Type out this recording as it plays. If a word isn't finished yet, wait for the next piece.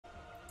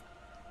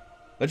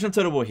Legend of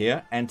Total War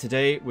here, and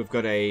today we've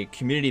got a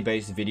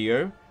community-based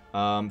video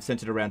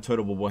centered around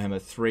Total War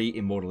Warhammer 3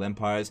 Immortal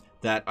Empires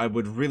that I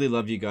would really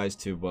love you guys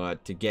to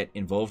get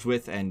involved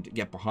with and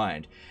get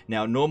behind.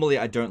 Now, normally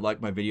I don't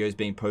like my videos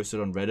being posted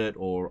on Reddit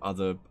or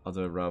other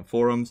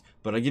forums,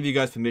 but I give you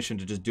guys permission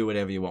to just do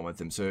whatever you want with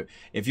them. So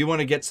if you want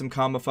to get some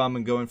karma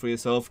farming going for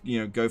yourself, you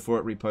know, go for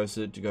it, repost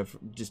it,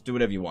 just do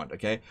whatever you want,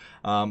 okay?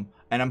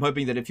 And I'm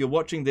hoping that if you're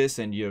watching this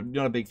and you're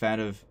not a big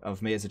fan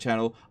of me as a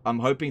channel, I'm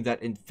hoping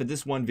that for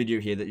this one video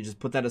here that you just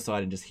put that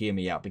aside and just hear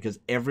me out, because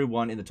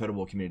everyone in the Total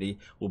War community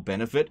will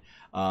benefit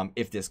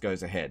if this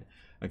goes ahead.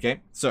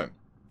 Okay, so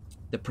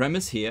the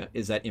premise here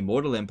is that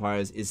Immortal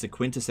Empires is the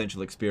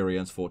quintessential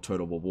experience for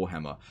Total War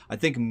Warhammer. I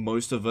think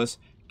most of us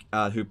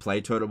who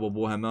play Total War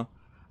Warhammer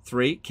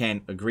 3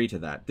 can agree to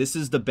that. This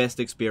is the best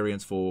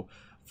experience for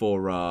Total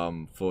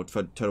War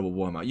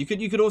Warhammer.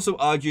 You could also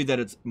argue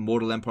that it's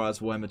Immortal Empires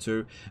Warhammer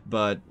 2,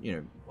 but you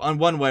know, on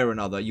one way or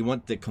another, you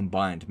want the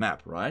combined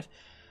map, right?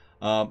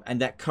 And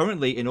that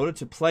currently, in order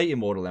to play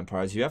Immortal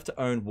Empires, you have to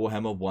own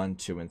Warhammer 1,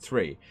 2, and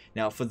 3.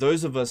 Now, for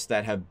those of us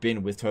that have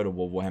been with Total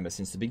War Warhammer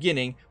since the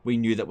beginning, we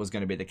knew that was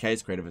going to be the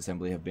case. Creative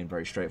Assembly have been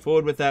very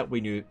straightforward with that.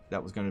 We knew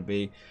that was going to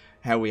be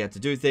how we had to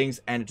do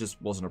things, and it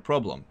just wasn't a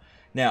problem.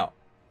 Now,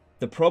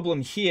 the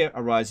problem here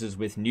arises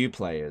with new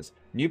players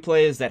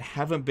that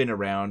haven't been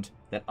around,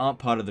 that aren't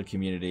part of the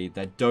community,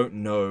 that don't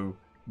know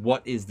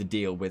what is the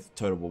deal with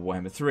Total War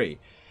Warhammer 3.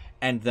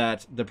 And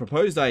that the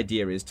proposed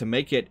idea is to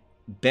make it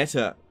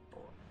better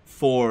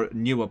for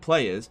newer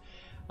players,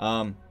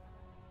 or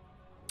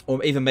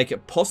even make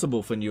it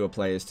possible for newer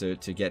players to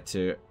get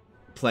to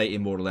play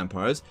Immortal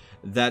Empires,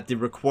 that the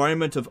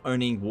requirement of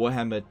owning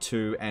Warhammer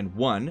 2 and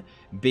 1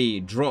 be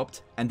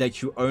dropped, and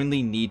that you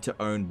only need to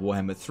own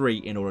Warhammer 3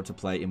 in order to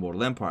play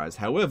Immortal Empires.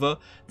 However,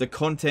 the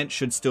content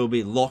should still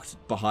be locked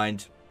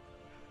behind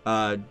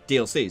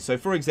DLC. So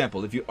for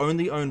example, if you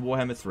only own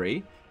Warhammer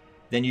 3,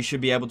 then you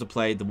should be able to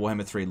play the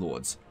Warhammer 3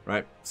 Lords,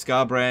 right?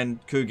 Skarbrand,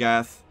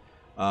 Kugath,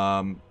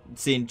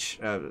 Sinch,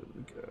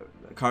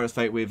 Kairos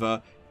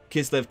Fateweaver,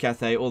 Kislev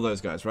Cathay, all those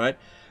guys, right?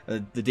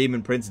 The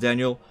Demon Prince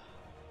Daniel,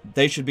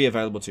 they should be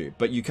available too.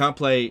 But you can't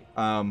play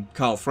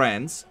Karl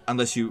Franz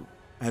unless you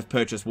have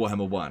purchased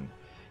Warhammer 1.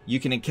 You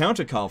can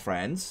encounter Karl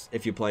Franz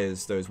if you play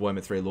as those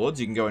Warhammer 3 Lords.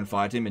 You can go and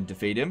fight him and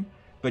defeat him,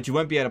 but you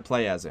won't be able to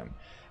play as him.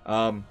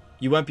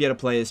 You won't be able to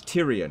play as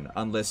Tyrion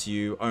unless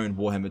you own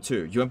Warhammer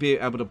 2. You won't be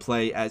able to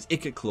play as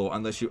Ikitclaw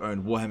unless you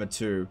own Warhammer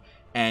 2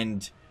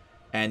 and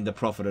the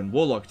Prophet and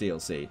Warlock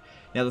DLC.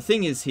 Now the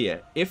thing is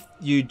here, if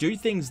you do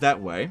things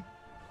that way,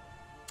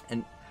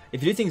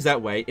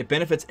 it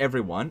benefits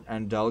everyone,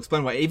 and I'll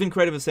explain why. Even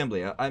Creative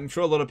Assembly, I'm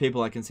sure a lot of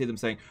people, I can see them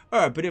saying,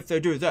 oh, but if they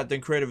do that, then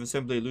Creative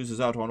Assembly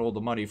loses out on all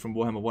the money from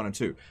Warhammer 1 and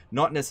 2.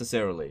 Not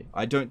necessarily.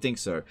 I don't think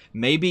so.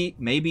 Maybe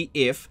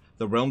if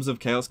the Realms of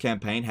Chaos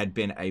campaign had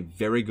been a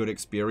very good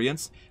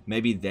experience,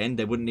 maybe then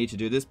they wouldn't need to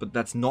do this, but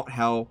that's not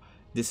how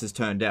this has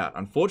turned out.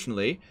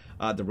 Unfortunately,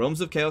 the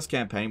Realms of Chaos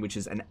campaign, which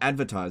is an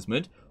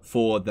advertisement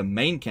for the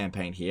main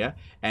campaign here,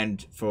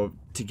 and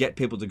to get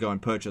people to go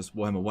and purchase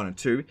Warhammer 1 and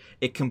 2,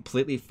 it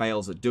completely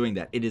fails at doing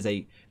that.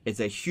 It's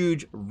a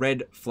huge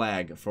red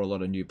flag for a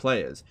lot of new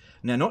players.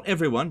 Now, not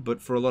everyone,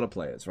 but for a lot of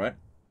players, right?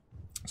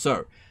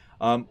 So,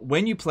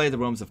 when you play the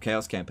Realms of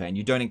Chaos campaign,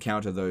 you don't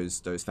encounter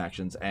those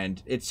factions,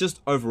 and it's just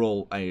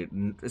overall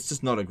it's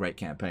just not a great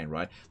campaign,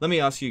 right? Let me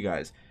ask you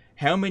guys,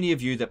 how many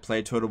of you that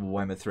play Total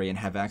War Warhammer 3 and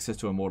have access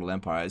to Immortal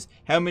Empires,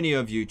 how many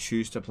of you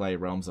choose to play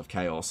Realms of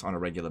Chaos on a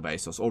regular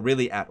basis, or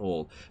really at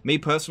all? Me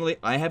personally,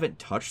 I haven't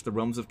touched the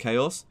Realms of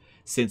Chaos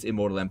since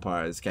Immortal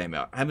Empires came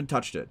out. I haven't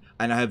touched it,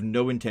 and I have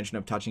no intention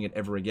of touching it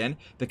ever again,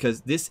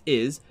 because this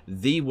is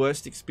the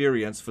worst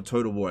experience for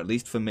Total War, at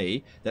least for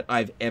me, that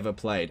I've ever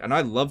played. And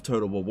I love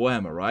Total War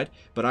Warhammer, right?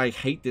 But I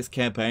hate this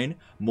campaign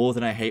more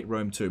than I hate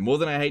Rome 2, more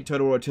than I hate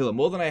Total War Attila,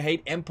 more than I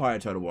hate Empire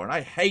Total War, and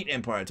I hate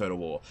Empire Total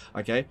War,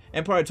 okay?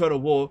 Empire Total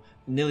War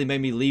nearly made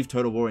me leave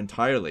Total War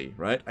entirely,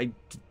 right? I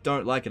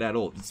don't like it at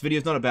all. This video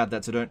is not about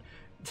that, so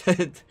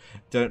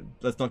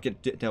let's not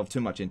delve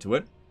too much into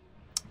it.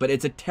 But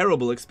it's a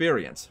terrible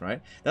experience,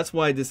 right? That's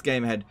why this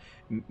game had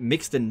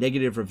mixed and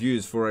negative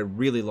reviews for a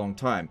really long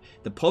time.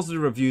 The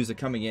positive reviews are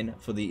coming in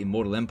for the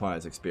Immortal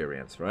Empires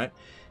experience, right?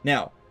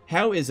 Now,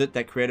 how is it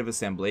that Creative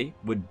Assembly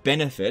would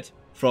benefit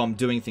from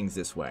doing things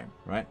this way,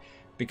 right?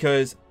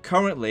 Because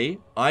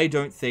currently, I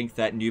don't think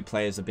that new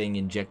players are being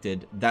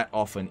injected that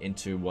often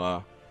into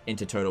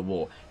Total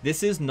War.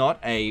 This is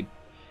not a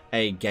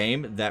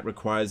game that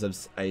requires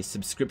a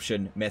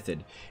subscription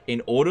method.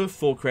 In order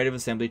for Creative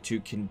Assembly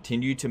to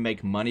continue to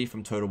make money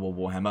from Total War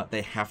Warhammer,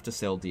 they have to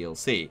sell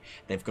DLC.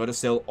 They've got to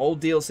sell old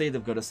DLC,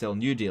 they've got to sell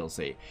new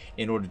DLC.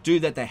 In order to do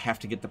that, they have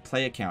to get the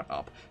player count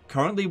up.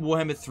 Currently,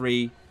 Warhammer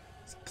 3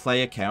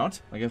 player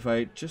count, like if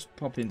I just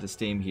pop into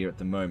Steam here at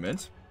the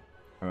moment,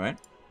 alright,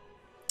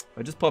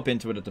 I just pop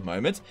into it at the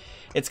moment.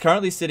 It's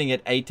currently sitting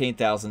at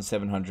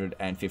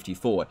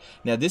 18,754.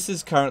 Now this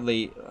is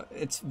currently,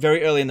 it's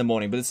very early in the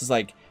morning, but this is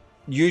like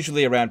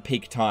usually around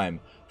peak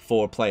time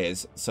for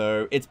players.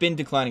 So it's been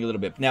declining a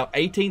little bit. Now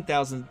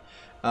 18,000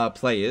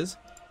 players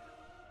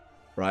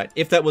right?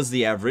 If that was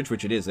the average,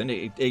 which it isn't,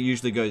 it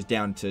usually goes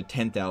down to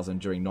 10,000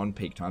 during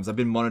non-peak times. I've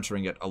been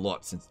monitoring it a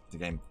lot since the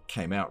game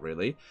came out,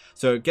 really.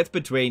 So it gets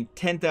between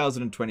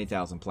 10,000 and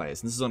 20,000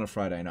 players. And this is on a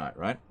Friday night,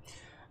 right?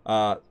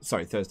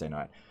 Sorry, Thursday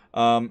night.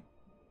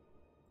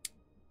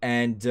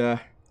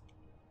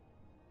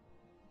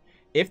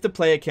 If the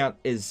player count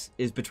is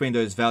between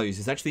those values,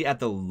 it's actually at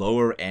the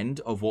lower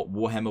end of what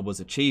Warhammer was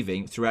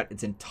achieving throughout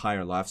its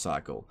entire life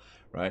cycle,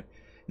 right?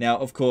 Now,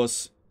 of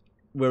course,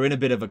 we're in a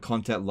bit of a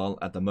content lull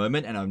at the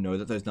moment, and I know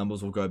that those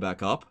numbers will go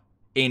back up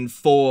in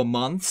 4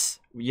 months,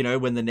 you know,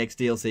 when the next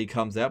DLC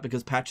comes out,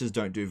 because patches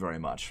don't do very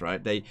much,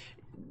 right?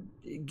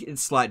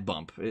 It's slight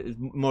bump, it's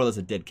more or less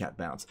a dead cat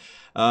bounce.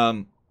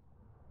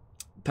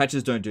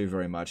 Patches don't do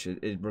very much.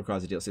 It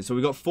requires a DLC. So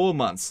we've got 4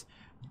 months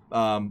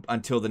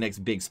until the next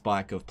big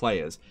spike of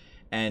players.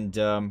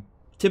 And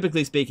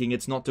typically speaking,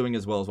 it's not doing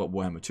as well as what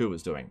Warhammer 2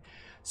 was doing.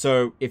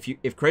 So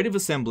if Creative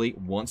Assembly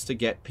wants to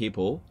get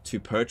people to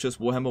purchase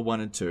Warhammer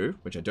 1 and 2,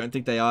 which I don't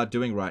think they are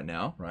doing right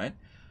now, right?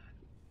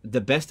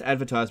 The best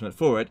advertisement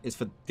for it is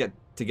to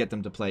get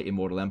them to play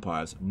Immortal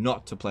Empires,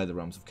 not to play the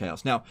Realms of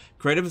Chaos. Now,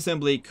 Creative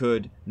Assembly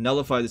could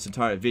nullify this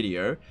entire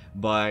video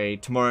by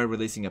tomorrow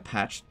releasing a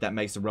patch that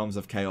makes the Realms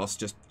of Chaos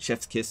just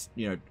chef's kiss,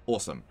 you know,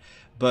 awesome.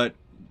 But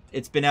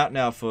it's been out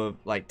now for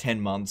like 10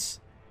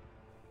 months.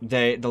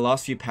 The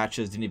last few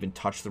patches didn't even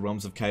touch the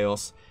Realms of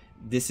Chaos.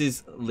 This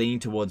is leaning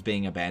towards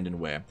being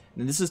abandonware.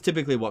 And this is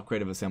typically what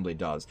Creative Assembly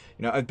does.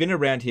 You know, I've been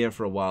around here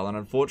for a while, and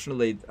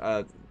unfortunately,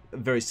 a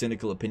very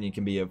cynical opinion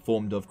can be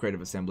formed of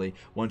Creative Assembly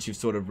once you've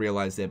sort of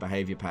realized their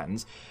behavior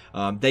patterns.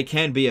 They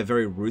can be a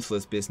very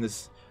ruthless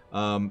business,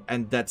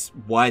 and that's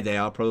why they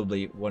are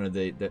probably one of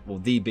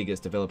the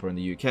biggest developer in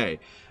the UK.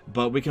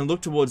 But we can look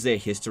towards their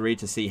history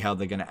to see how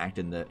they're going to act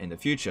in the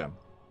future.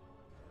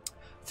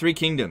 Three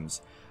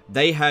Kingdoms.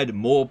 They had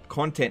more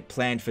content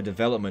planned for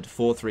development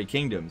for Three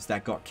Kingdoms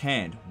that got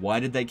canned. Why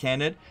did they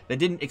can it? They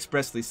didn't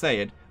expressly say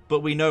it,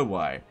 but we know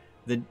why.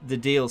 The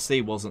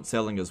DLC wasn't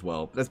selling as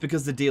well. That's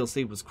because the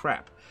DLC was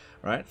crap,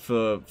 right?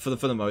 For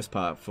the most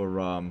part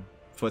for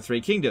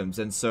Three Kingdoms,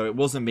 and so it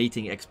wasn't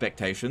meeting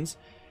expectations,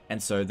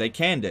 and so they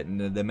canned it,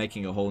 and they're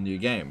making a whole new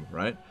game,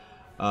 right?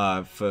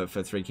 For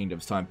Three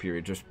Kingdoms time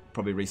period, just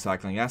probably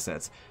recycling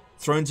assets.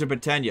 Thrones of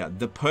Britannia,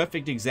 the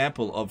perfect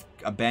example of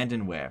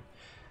abandonware.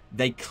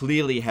 They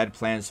clearly had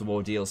plans for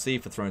more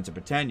DLC for Thrones of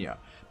Britannia,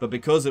 but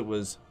because it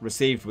was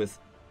received with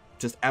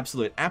just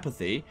absolute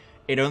apathy,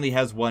 it only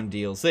has one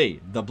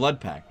DLC, the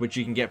Blood Pack, which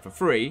you can get for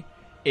free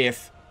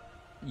if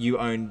you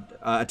own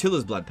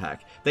Attila's Blood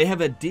Pack. They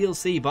have a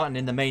DLC button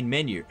in the main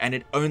menu, and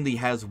it only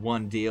has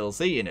one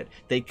DLC in it.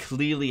 They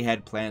clearly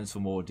had plans for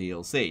more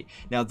DLC.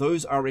 Now,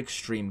 those are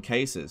extreme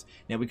cases.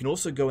 Now, we can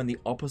also go in the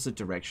opposite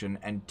direction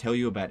and tell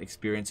you about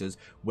experiences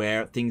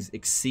where things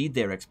exceed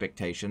their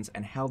expectations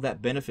and how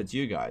that benefits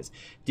you guys.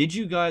 Did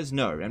you guys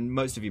know, and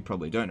most of you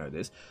probably don't know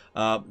this,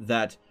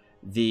 that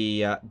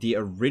the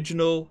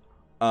original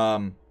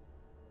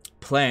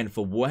plan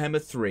for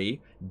Warhammer 3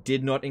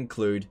 did not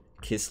include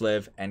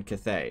Kislev and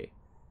Cathay.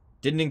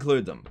 Didn't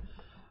include them.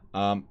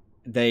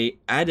 They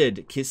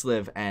added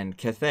Kislev and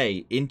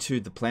Cathay into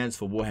the plans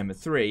for Warhammer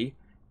 3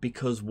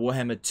 because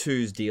Warhammer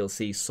 2's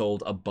DLC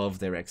sold above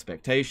their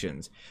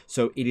expectations.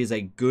 So it is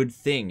a good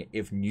thing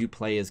if new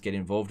players get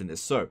involved in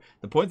this. So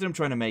the point that I'm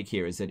trying to make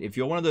here is that if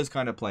you're one of those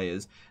kind of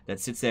players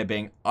that sits there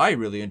being, I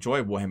really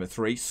enjoy Warhammer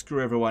 3,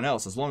 screw everyone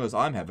else, as long as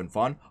I'm having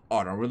fun,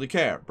 I don't really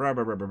care, blah,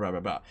 blah, blah, blah, blah,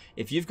 blah.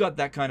 If you've got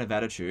that kind of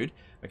attitude,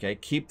 okay,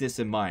 keep this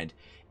in mind.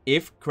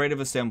 If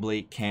Creative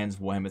Assembly cans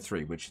Warhammer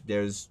 3, which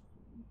there's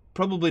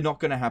probably not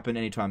going to happen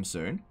anytime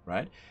soon,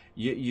 right?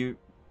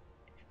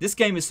 This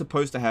game is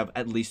supposed to have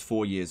at least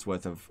 4 years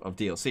worth of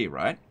DLC,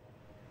 right?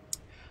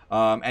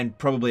 And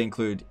probably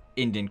include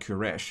Indian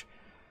Kuresh.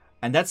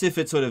 And that's if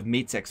it sort of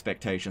meets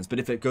expectations. But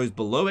if it goes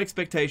below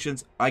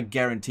expectations, I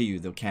guarantee you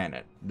they'll can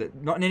it.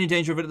 Not in any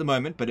danger of it at the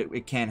moment, but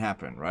it can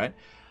happen, right?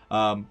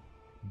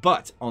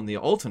 But on the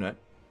alternate,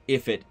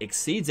 if it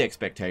exceeds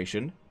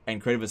expectation, and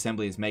Creative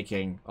Assembly is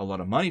making a lot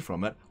of money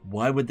from it,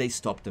 why would they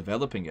stop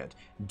developing it?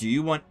 Do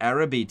you want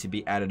Araby to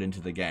be added into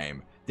the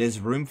game? There's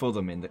room for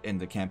them in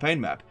the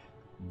campaign map.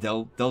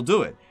 They'll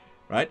do it,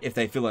 right? If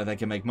they feel like they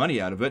can make money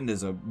out of it and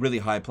there's a really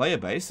high player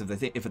base,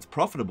 if it's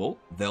profitable,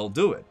 they'll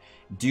do it.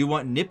 Do you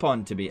want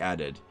Nippon to be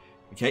added?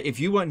 Okay, if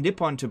you want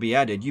Nippon to be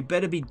added, you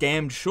better be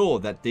damned sure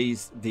that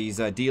these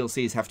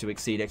DLCs have to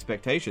exceed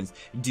expectations.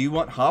 Do you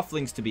want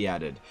Halflings to be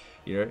added?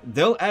 You know,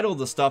 they'll add all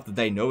the stuff that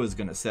they know is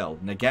going to sell.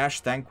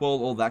 Nagash,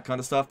 Thankwall, all that kind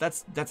of stuff,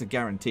 that's a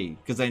guarantee,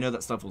 because they know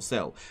that stuff will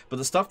sell. But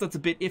the stuff that's a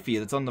bit iffy,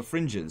 that's on the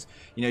fringes,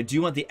 you know, do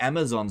you want the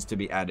Amazons to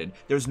be added?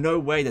 There's no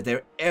way that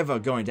they're ever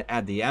going to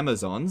add the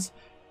Amazons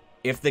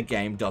if the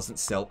game doesn't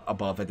sell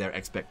above their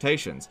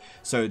expectations.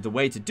 So the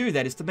way to do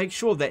that is to make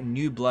sure that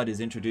new blood is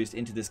introduced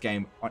into this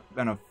game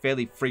on a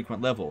fairly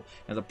frequent level.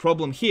 Now the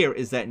problem here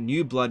is that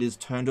new blood is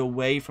turned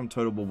away from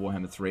Total War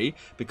Warhammer 3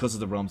 because of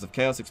the Realms of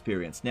Chaos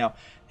experience. Now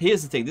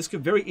here's the thing, this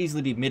could very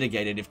easily be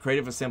mitigated if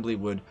Creative Assembly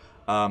would,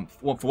 well,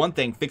 for one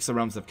thing, fix the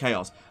Realms of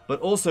Chaos, but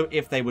also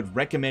if they would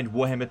recommend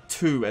Warhammer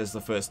 2 as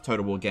the first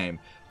Total War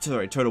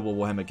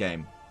Warhammer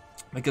game.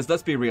 Because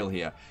let's be real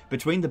here,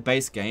 between the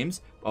base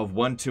games of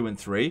 1, 2, and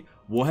 3,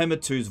 Warhammer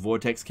 2's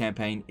Vortex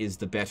campaign is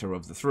the better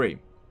of the three,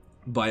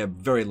 by a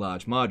very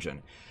large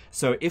margin.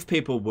 So if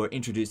people were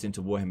introduced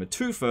into Warhammer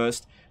 2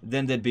 first,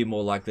 then they'd be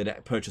more likely to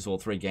purchase all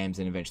three games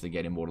and eventually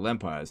get Immortal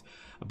Empires.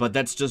 But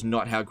that's just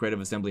not how Creative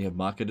Assembly have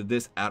marketed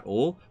this at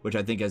all, which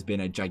I think has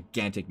been a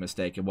gigantic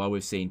mistake, and while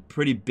we've seen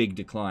pretty big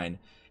decline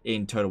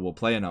in Total War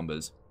player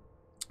numbers,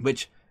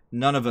 which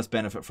none of us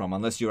benefit from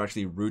unless you're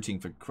actually rooting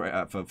for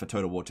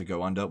Total War to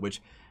go under,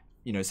 which,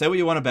 you know, say what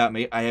you want about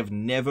me, I have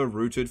never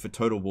rooted for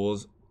Total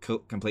War's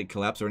complete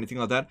collapse or anything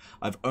like that.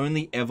 I've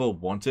only ever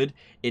wanted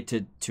it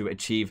to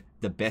achieve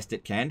the best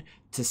it can,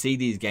 to see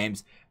these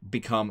games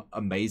become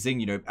amazing,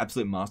 you know,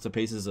 absolute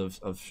masterpieces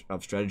of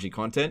strategy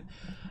content.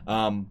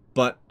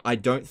 But I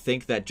don't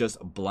think that just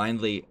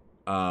blindly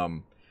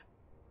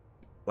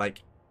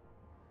like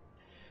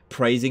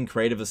praising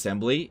Creative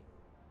Assembly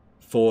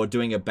for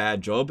doing a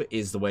bad job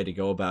is the way to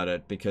go about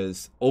it,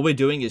 because all we're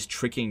doing is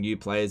tricking new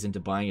players into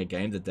buying a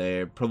game that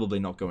they're probably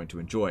not going to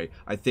enjoy.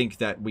 I think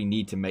that we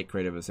need to make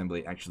Creative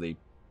Assembly actually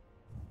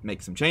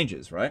make some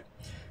changes, right?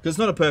 Because it's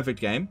not a perfect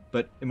game,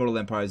 but Immortal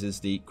Empires is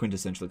the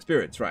quintessential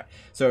experience, right?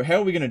 So how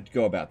are we going to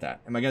go about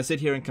that? Am I going to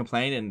sit here and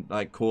complain and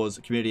like cause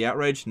community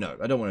outrage? No,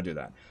 I don't want to do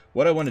that.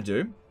 What I want to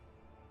do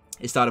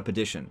is start a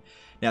petition.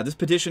 Now, this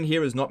petition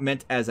here is not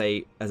meant as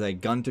a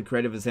gun to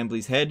Creative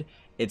Assembly's head.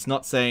 It's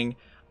not saying,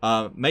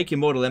 make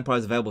Immortal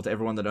Empires available to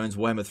everyone that owns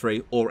Warhammer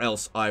 3, or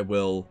else I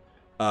will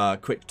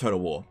quit Total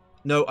War.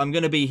 No, I'm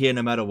going to be here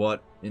no matter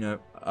what. You know,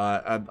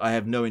 I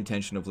have no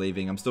intention of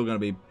leaving. I'm still going to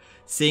be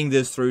seeing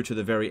this through to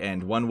the very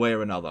end, one way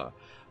or another.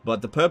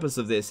 But the purpose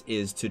of this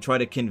is to try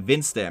to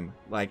convince them,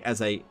 like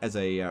as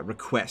a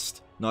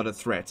request, not a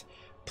threat.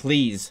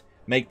 Please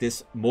make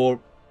this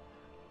more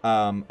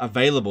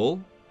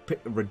available,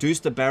 reduce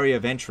the barrier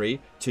of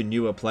entry to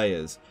newer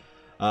players.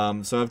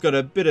 So I've got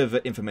a bit of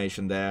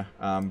information there.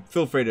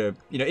 Feel free to,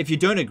 you know, if you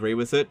don't agree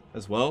with it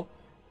as well,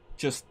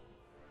 just,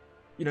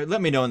 you know,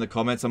 let me know in the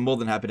comments. I'm more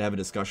than happy to have a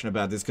discussion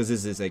about this, because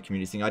this is a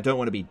community thing. I don't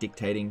want to be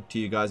dictating to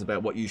you guys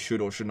about what you should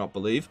or should not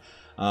believe.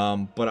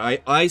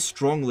 But I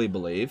strongly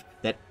believe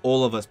that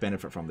all of us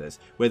benefit from this.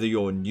 Whether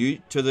you're new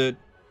to the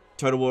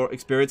Total War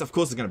experience, of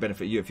course it's going to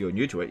benefit you if you're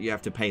new to it. You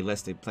have to pay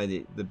less to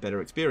play the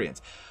better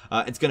experience.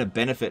 It's going to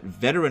benefit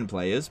veteran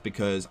players,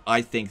 because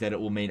I think that it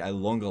will mean a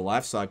longer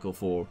life cycle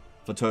for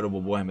Total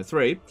War Warhammer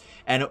 3,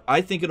 and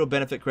I think it'll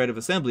benefit Creative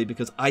Assembly,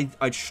 because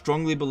I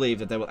strongly believe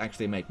that they will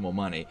actually make more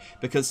money,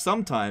 because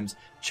sometimes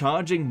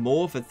charging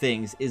more for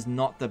things is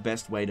not the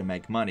best way to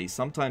make money.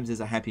 Sometimes there's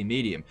a happy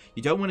medium.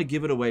 You don't want to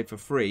give it away for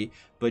free,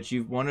 but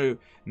you want to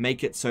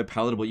make it so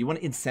palatable. You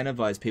want to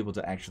incentivize people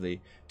to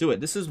actually do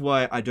it. This is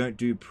why I don't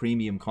do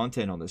premium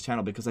content on this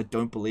channel, because I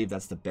don't believe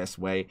that's the best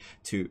way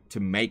to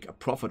make a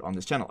profit on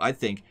this channel. I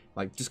think,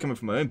 like, just coming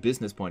from my own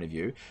business point of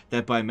view,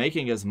 that by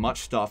making as much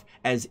stuff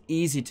as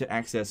easy to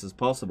access as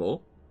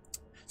possible,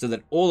 so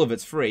that all of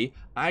it's free,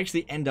 I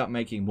actually end up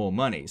making more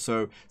money.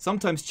 So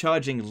sometimes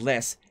charging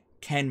less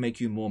can make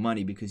you more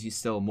money, because you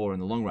sell more in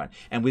the long run.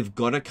 And we've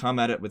got to come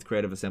at it with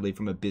Creative Assembly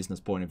from a business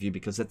point of view,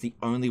 because that's the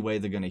only way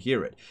they're going to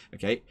hear it.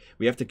 Okay,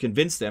 we have to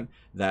convince them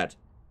that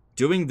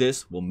doing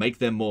this will make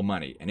them more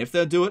money, and if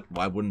they'll do it,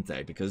 why wouldn't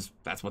they? Because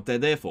that's what they're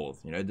there for.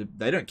 You know,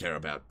 they don't care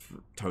about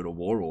Total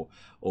War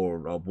or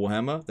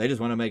Warhammer. They just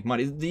want to make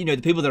money. You know,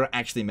 the people that are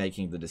actually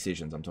making the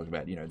decisions I'm talking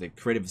about, you know, the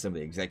Creative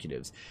Assembly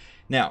executives.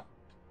 Now,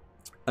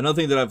 another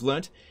thing that I've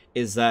learned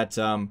is that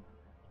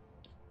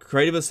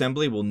Creative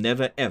Assembly will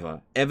never,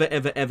 ever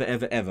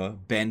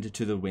bend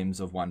to the whims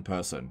of one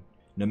person.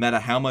 No matter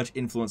how much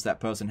influence that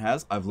person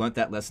has, I've learned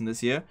that lesson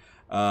this year.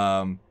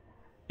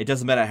 It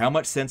doesn't matter how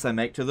much sense I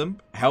make to them,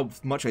 how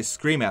much I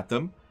scream at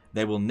them,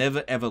 they will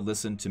never ever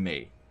listen to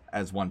me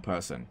as one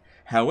person.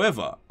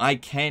 However, I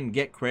can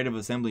get Creative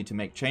Assembly to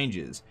make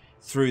changes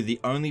through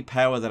the only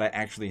power that I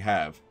actually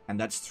have, and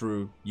that's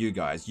through you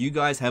guys. You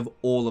guys have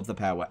all of the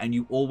power, and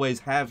you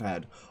always have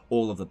had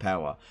all of the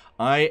power.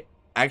 I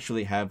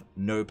actually have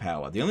no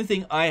power. The only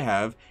thing I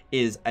have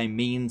is a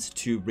means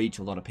to reach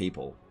a lot of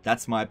people.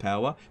 That's my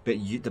power, but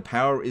the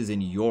power is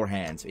in your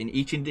hands, in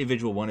each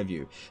individual one of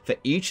you. For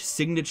each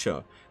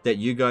signature that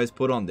you guys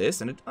put on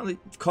this, and it only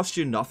costs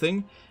you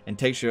nothing and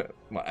takes you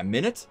a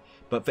minute,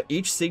 but for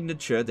each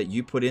signature that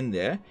you put in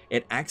there,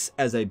 it acts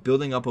as a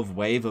building up of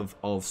wave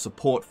of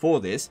support for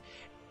this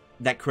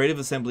that Creative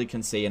Assembly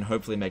can see and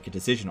hopefully make a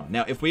decision on.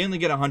 Now, if we only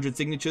get 100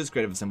 signatures,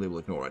 Creative Assembly will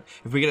ignore it.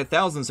 If we get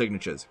 1,000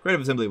 signatures, Creative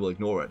Assembly will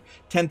ignore it.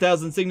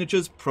 10,000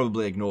 signatures,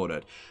 probably ignored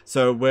it.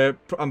 So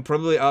I'm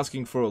probably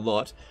asking for a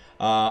lot.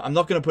 I'm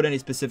not going to put any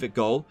specific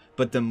goal,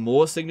 but the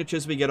more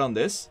signatures we get on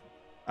this,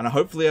 And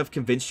hopefully I've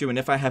convinced you, and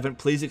if I haven't,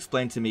 please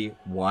explain to me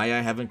why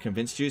I haven't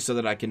convinced you so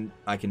that I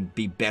can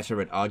be better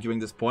at arguing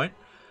this point.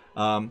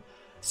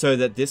 So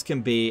that this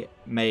can be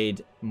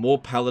made more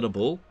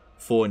palatable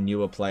for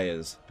newer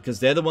players. Because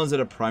they're the ones that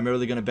are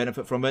primarily going to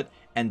benefit from it,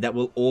 and that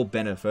will all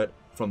benefit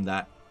from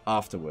that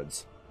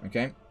afterwards.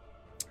 Okay?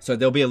 So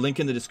there'll be a link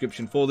in the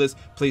description for this.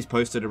 Please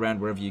post it around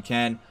wherever you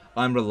can.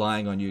 I'm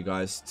relying on you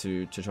guys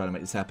to try to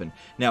make this happen.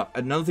 Now,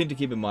 another thing to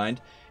keep in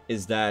mind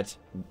is that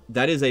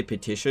is a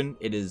petition.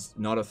 It is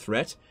not a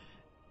threat.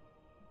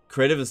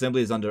 Creative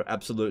Assembly is under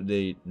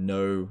absolutely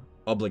no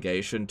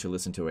obligation to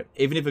listen to it.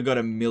 Even if it got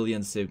 1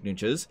 million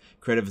signatures,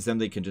 Creative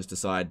Assembly can just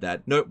decide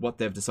that, nope, what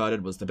they've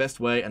decided was the best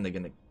way, and they're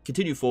going to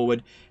continue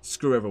forward,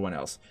 screw everyone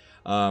else.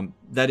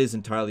 That is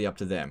entirely up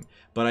to them.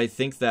 But I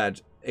think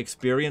that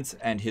experience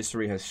and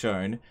history has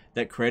shown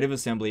that Creative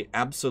Assembly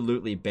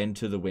absolutely bend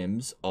to the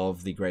whims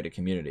of the greater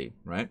community,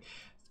 right?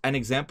 An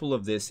example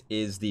of this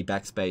is the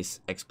backspace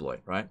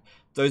exploit, right?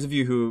 Those of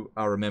you who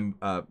are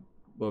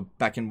were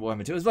back in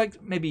Warhammer 2, it was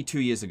like maybe 2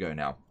 years ago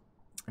now.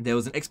 There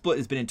was an exploit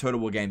that's been in Total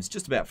War games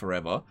just about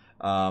forever,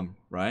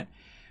 right?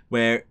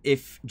 Where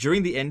if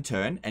during the end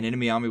turn an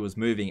enemy army was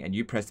moving and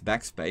you pressed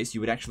backspace,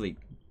 you would actually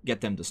get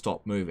them to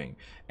stop moving.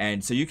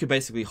 And so you could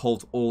basically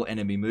halt all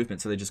enemy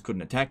movement so they just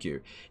couldn't attack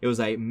you. It was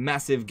a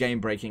massive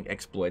game-breaking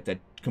exploit that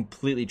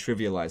completely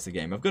trivialized the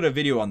game. I've got a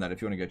video on that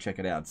if you want to go check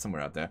it out,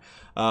 somewhere out there.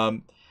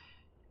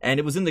 And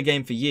it was in the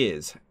game for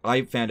years.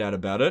 I found out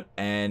about it,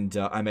 and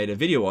I made a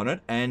video on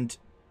it, and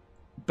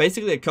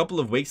basically a couple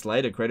of weeks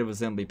later, Creative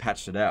Assembly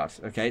patched it out.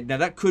 Okay, now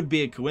that could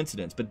be a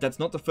coincidence, but that's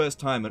not the first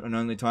time and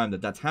only time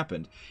that that's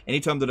happened.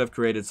 Anytime that I've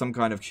created some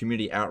kind of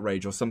community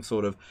outrage or some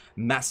sort of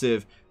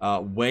massive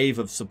wave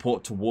of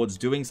support towards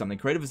doing something,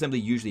 Creative Assembly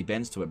usually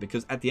bends to it,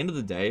 because at the end of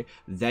the day,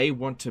 they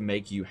want to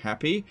make you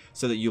happy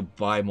so that you'll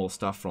buy more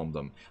stuff from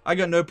them. I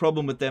got no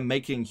problem with them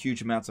making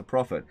huge amounts of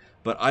profit,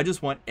 but I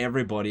just want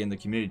everybody in the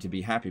community to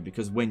be happy,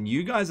 because when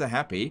you guys are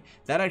happy,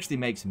 that actually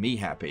makes me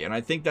happy. And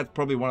I think that's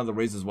probably one of the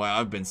reasons why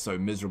I've been so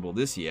miserable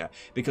this year,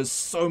 because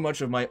so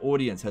much of my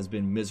audience has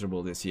been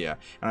miserable this year.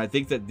 And I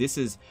think that this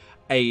is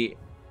a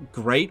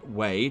great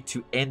way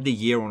to end the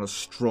year on a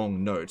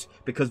strong note,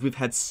 because we've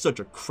had such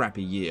a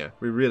crappy year.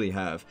 We really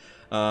have.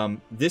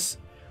 This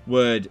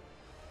would,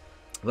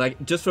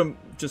 like, just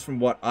from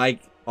what I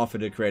offer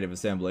to Creative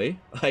Assembly,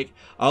 like,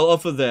 I'll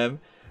offer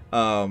them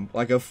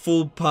like a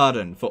full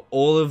pardon for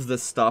all of the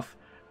stuff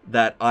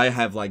that I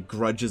have like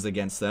grudges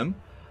against them.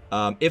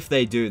 If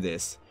they do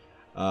this,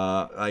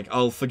 like,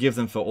 I'll forgive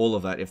them for all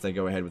of that if they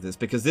go ahead with this,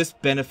 because this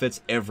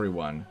benefits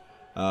everyone.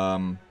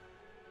 But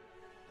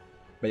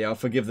yeah, I'll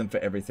forgive them for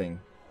everything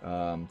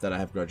that I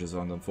have grudges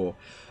on them for,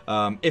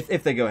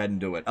 if they go ahead and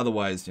do it.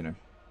 Otherwise, you know,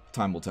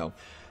 time will tell.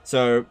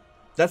 So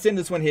that's the end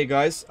of this one here,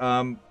 guys.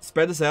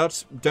 Spread this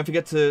out. Don't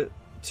forget to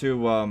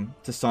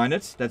sign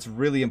it. That's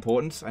really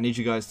important. I need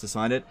you guys to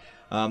sign it.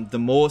 The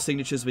more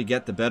signatures we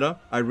get, the better.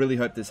 I really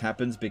hope this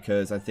happens,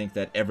 because I think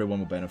that everyone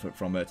will benefit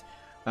from it.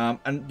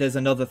 And there's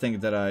another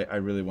thing that I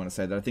really want to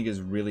say that I think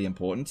is really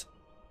important,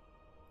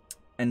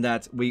 and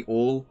that we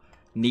all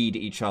need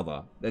each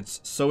other.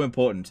 That's so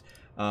important.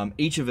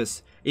 Each of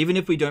us, even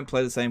if we don't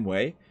play the same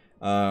way,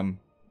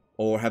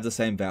 or have the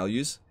same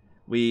values,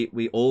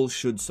 we all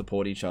should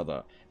support each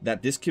other.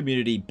 That this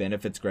community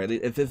benefits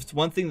greatly. If it's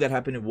one thing that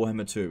happened in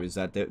Warhammer 2, is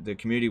that the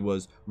community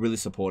was really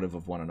supportive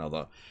of one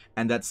another,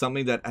 and that's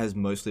something that has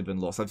mostly been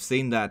lost. I've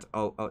seen that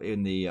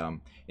in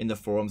the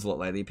forums a lot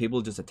lately.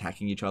 People just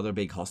attacking each other,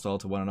 being hostile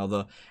to one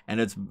another, and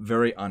it's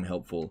very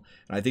unhelpful.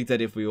 And I think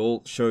that if we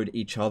all showed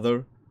each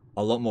other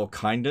a lot more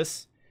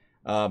kindness,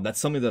 that's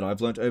something that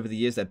I've learned over the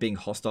years, that being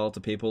hostile to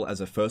people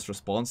as a first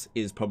response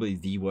is probably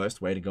the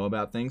worst way to go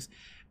about things,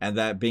 and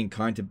that being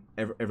kind to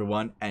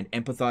everyone and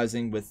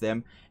empathizing with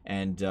them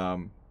and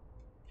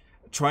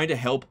trying to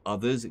help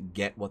others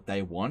get what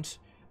they want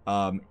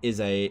is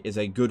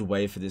a good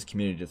way for this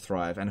community to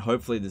thrive. And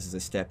hopefully this is a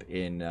step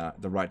in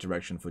the right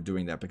direction for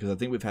doing that, because I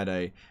think we've had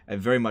a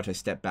very much a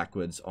step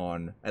backwards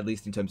on, at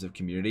least in terms of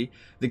community.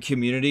 The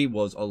community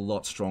was a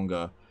lot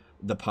stronger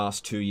the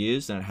past 2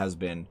 years than it has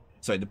been.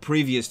 Sorry, the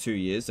previous 2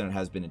 years than it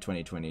has been in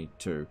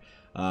 2022.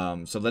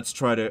 So let's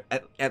try to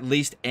at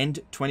least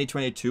end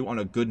 2022 on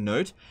a good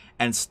note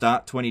and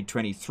start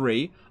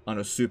 2023 on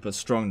a super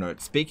strong note.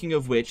 Speaking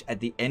of which,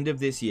 at the end of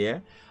this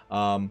year,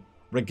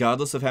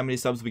 regardless of how many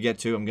subs we get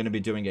to, I'm going to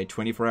be doing a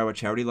 24-hour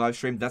charity live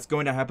stream. That's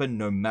going to happen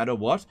no matter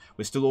what.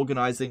 We're still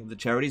organizing the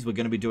charities. We're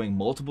going to be doing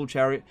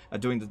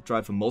doing the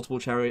drive for multiple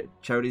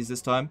charities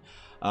this time.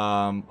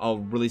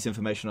 I'll release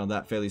information on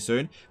that fairly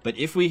soon. But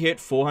if we hit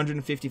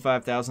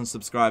 455,000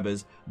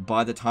 subscribers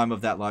by the time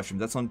of that live stream,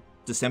 that's on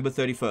December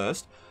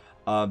 31st,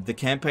 the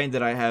campaign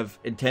that I have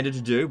intended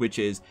to do, which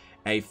is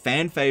a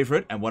fan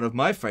favorite and one of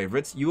my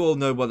favorites, you all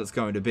know what it's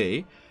going to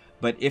be.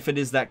 But if it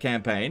is that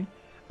campaign,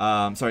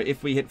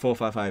 if we hit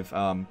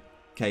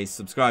 455k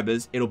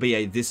subscribers, it'll be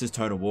a This Is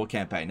Total War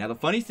campaign. Now, the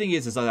funny thing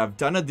is that I've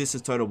done a This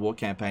Is Total War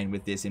campaign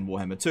with this in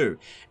Warhammer 2,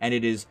 and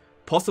it is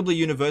possibly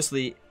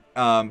universally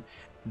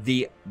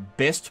the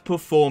best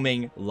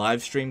performing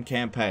live stream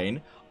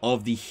campaign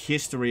of the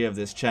history of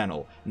this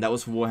channel, and that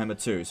was for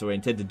Warhammer 2. So we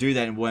intend to do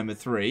that in Warhammer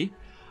 3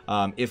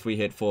 if we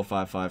hit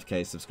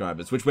 455k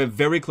subscribers, which we're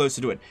very close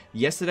to do it.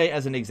 Yesterday,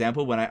 as an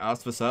example, when I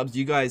asked for subs,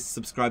 you guys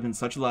subscribed in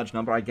such a large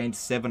number, I gained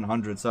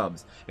 700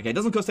 subs. Okay, it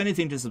doesn't cost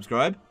anything to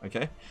subscribe,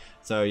 okay?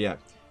 So yeah.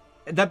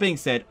 That being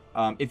said,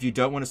 if you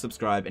don't want to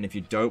subscribe and if you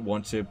don't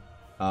want to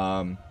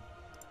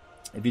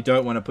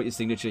put your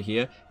signature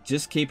here,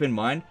 just keep in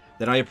mind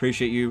that I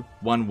appreciate you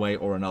one way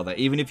or another.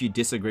 Even if you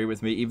disagree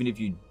with me, even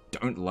if you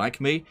don't like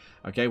me,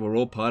 okay, we're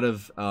all part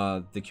of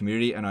the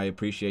community, and I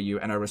appreciate you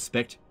and I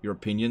respect your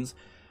opinions,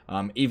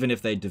 even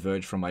if they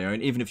diverge from my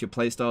own, even if your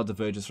playstyle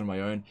diverges from my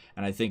own,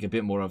 and I think a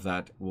bit more of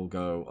that will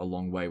go a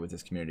long way with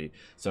this community.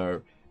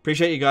 So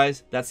appreciate you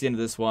guys. That's the end of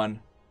this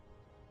one.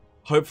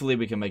 Hopefully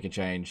we can make a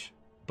change.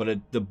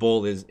 But the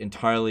ball is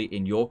entirely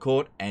in your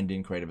court and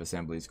in Creative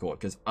Assembly's court,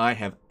 because I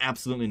have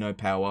absolutely no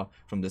power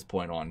from this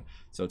point on.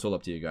 So it's all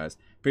up to you guys.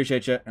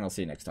 Appreciate you, and I'll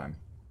see you next time.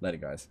 Later,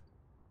 guys.